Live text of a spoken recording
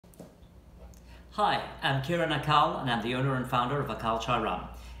Hi, I'm Kieran Akal and I'm the owner and founder of Akal Chai Rum.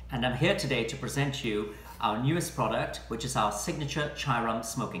 And I'm here today to present you our newest product, which is our signature Chai Rum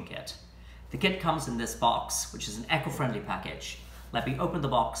smoking kit. The kit comes in this box, which is an eco-friendly package. Let me open the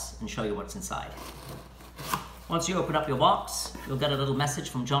box and show you what's inside. Once you open up your box, you'll get a little message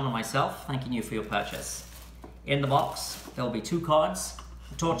from John and myself thanking you for your purchase. In the box, there will be 2 cards,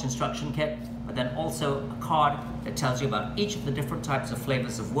 a torch instruction kit, but then also a card that tells you about each of the different types of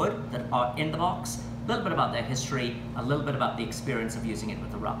flavors of wood that are in the box, a little bit about their history, a little bit about the experience of using it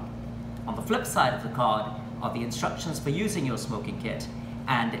with the rum. On the flip side of the card are the instructions for using your smoking kit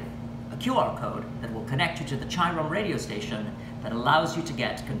and a QR code that will connect you to the Chai Rum radio station that allows you to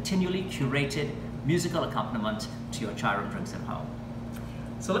get continually curated musical accompaniment to your Chai Rum drinks at home.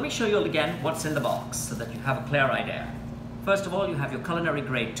 So let me show you again what's in the box so that you have a clear idea. First of all, you have your culinary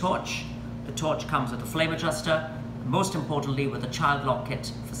grade torch. The torch comes with a flame adjuster, and most importantly with a child lock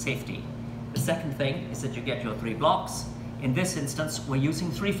kit for safety. The second thing is that you get your 3 blocks. In this instance, we're using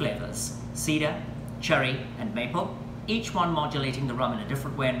 3 flavors: cedar, cherry, and maple, each one modulating the rum in a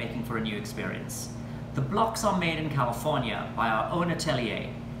different way and making for a new experience. The blocks are made in California by our own atelier.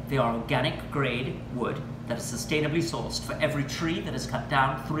 They are organic grade wood that is sustainably sourced for every tree that is cut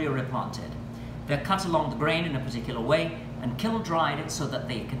down, 3 are replanted. They're cut along the grain in a particular way and kiln dried so that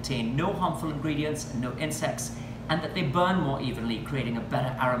they contain no harmful ingredients and no insects, and that they burn more evenly, creating a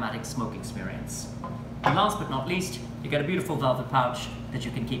better aromatic smoke experience. And last but not least, you get a beautiful velvet pouch that you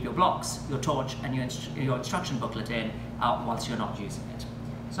can keep your blocks, your torch, and your instruction booklet in once you're not using it.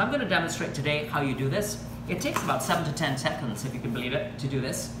 So I'm going to demonstrate today how you do this. It takes about 7 to 10 seconds, if you can believe it, to do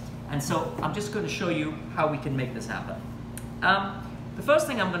this. And so I'm just going to show you how we can make this happen. The first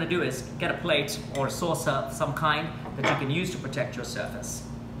thing I'm going to do is get a plate or a saucer of some kind that you can use to protect your surface.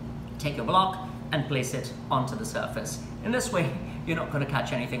 Take your block and place it onto the surface. In this way, you're not going to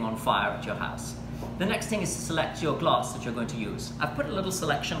catch anything on fire at your house. The next thing is to select your glass that you're going to use. I've put a little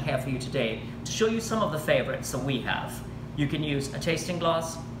selection here for you today to show you some of the favorites that we have. You can use a tasting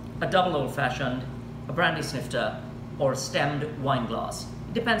glass, a double old-fashioned, a brandy snifter, or a stemmed wine glass.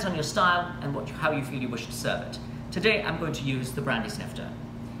 It depends on your style and how you feel you wish to serve it. Today I'm going to use the brandy snifter.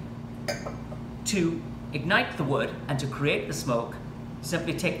 To ignite the wood and to create the smoke,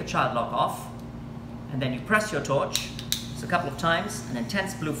 simply take the child lock off, and then you press your torch. So a couple of times, an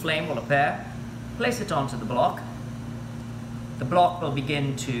intense blue flame will appear. Place it onto the block. The block will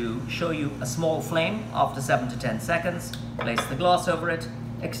begin to show you a small flame after 7 to 10 seconds. Place the glass over it,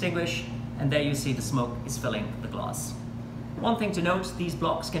 extinguish, and there you see the smoke is filling the glass. One thing to note, these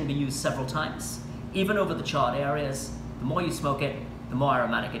blocks can be used several times. Even over the charred areas, the more you smoke it, the more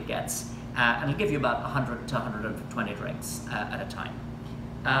aromatic it gets. And it'll give you about 100 to 120 drinks at a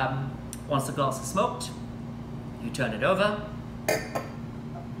time. Once the glass is smoked, you turn it over,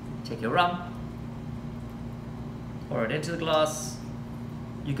 take your rum, pour it into the glass.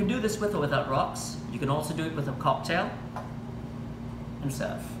 You can do this with or without rocks. You can also do it with a cocktail and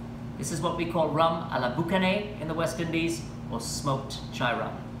serve. This is what we call rum à la boucané in the West Indies, or smoked chai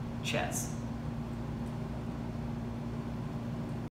rum. Cheers.